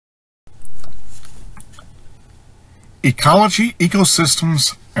Ecology,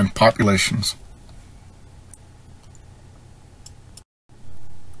 ecosystems, and populations.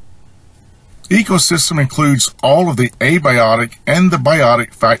 The ecosystem includes all of the abiotic and the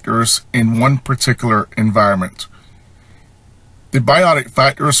biotic factors in one particular environment. The biotic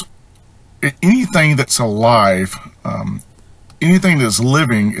factors, anything that's alive, anything that's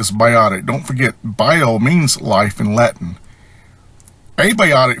living is biotic. Don't forget, bio means life in Latin.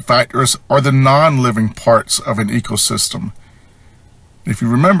 Abiotic factors are the non-living parts of an ecosystem. If you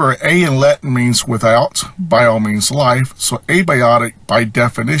remember, A in Latin means without, bio means life, so abiotic by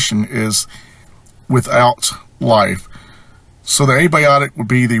definition is without life. So the abiotic would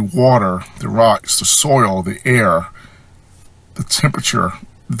be the water, the rocks, the soil, the air, the temperature.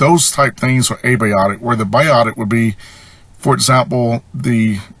 Those type things are abiotic, where the biotic would be, for example,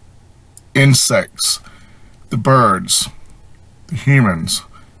 the insects, the birds, the humans,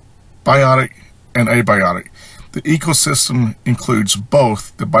 biotic and abiotic. The ecosystem includes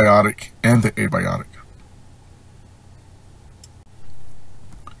both the biotic and the abiotic.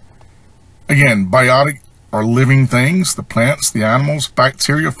 Again, biotic are living things, the plants, the animals,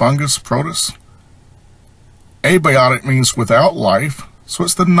 bacteria, fungus, protists. Abiotic means without life, so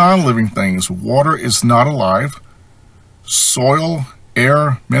it's the non-living things. Water is not alive, soil,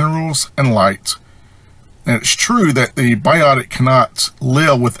 air, minerals, and light. And it's true that the biotic cannot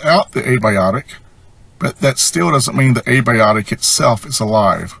live without the abiotic, but that still doesn't mean the abiotic itself is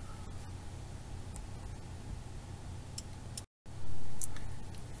alive.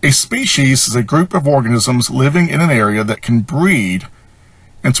 A species is a group of organisms living in an area that can breed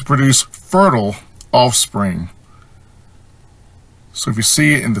and to produce fertile offspring. So if you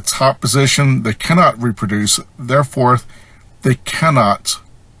see it in the top position, they cannot reproduce, therefore they cannot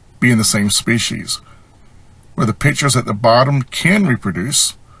be in the same species. Where the pictures at the bottom can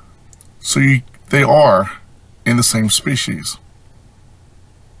reproduce, so they are in the same species.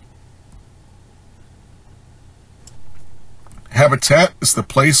 Habitat is the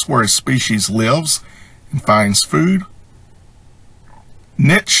place where a species lives and finds food.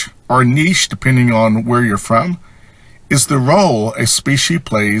 Niche or niche, depending on where you're from, is the role a species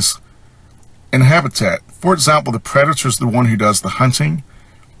plays in habitat. For example, the predator is the one who does the hunting.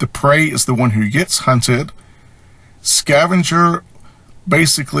 The prey is the one who gets hunted. Scavenger,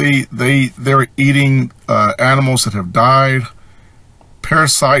 basically they're eating animals that have died.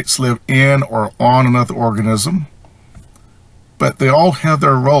 Parasites live in or on another organism. But they all have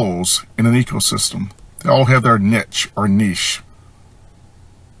their roles in an ecosystem. They all have their niche or niche.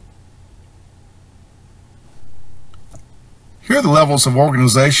 Here are the levels of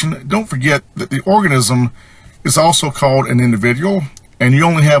organization. Don't forget that the organism is also called an individual, and you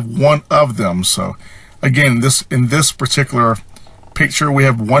only have one of them. So again, in this particular picture, we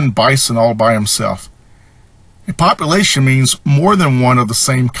have one bison all by himself. A population means more than one of the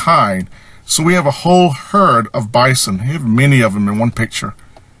same kind. So we have a whole herd of bison. We have many of them in one picture.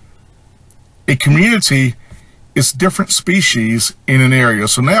 A community is different species in an area.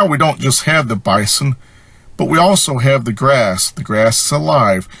 So now we don't just have the bison, but we also have the grass. The grass is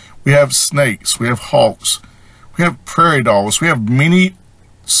alive. We have snakes. We have hawks. We have prairie dogs. We have many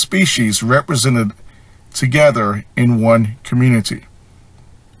species represented together in one community.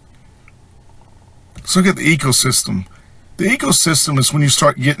 Let's look at the ecosystem. The ecosystem is when you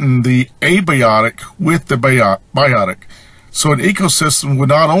start getting the abiotic with the biotic. So an ecosystem would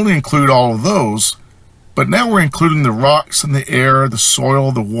not only include all of those, but now we're including the rocks and the air, the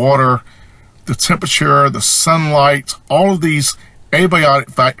soil, the water, the temperature, the sunlight, all of these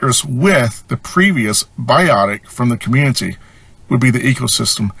abiotic factors with the previous biotic from the community would be the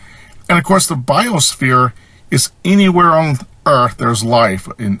ecosystem. And of course, the biosphere is anywhere on Earth there's life,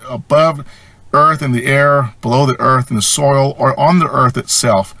 above Earth, in the air, below the Earth, in the soil, or on the Earth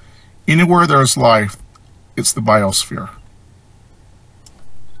itself. Anywhere there's life, it's the biosphere.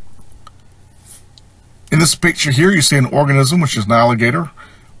 In this picture here, you see an organism, which is an alligator,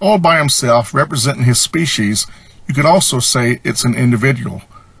 all by himself, representing his species. You could also say it's an individual.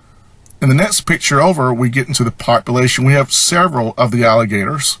 In the next picture over, we get into the population. We have several of the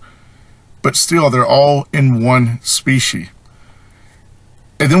alligators, but still they're all in one species.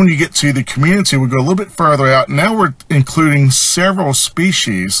 And then when you get to the community, we go a little bit further out. Now we're including several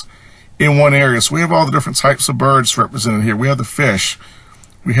species in one area. So we have all the different types of birds represented here. We have the fish.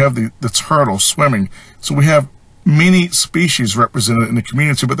 We have the turtle swimming. So we have many species represented in the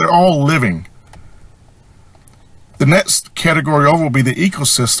community, but they're all living. The next category over will be the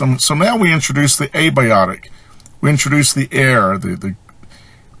ecosystem. So now we introduce the abiotic. We introduce the air,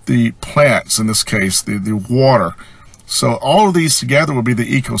 the plants in this case, the water. So all of these together will be the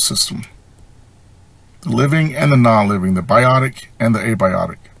ecosystem. the living and the non-living, the biotic and the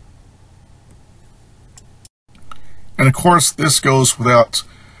abiotic. And of course, this goes without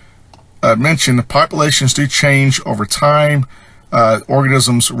mention, the populations do change over time.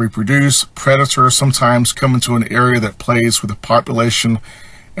 Organisms reproduce. Predators sometimes come into an area that plays with the population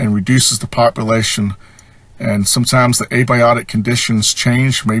and reduces the population. And sometimes the abiotic conditions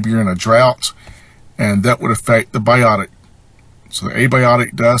change. Maybe you're in a drought, and that would affect the biotic. So the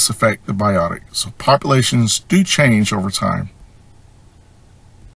abiotic does affect the biotic. So populations do change over time.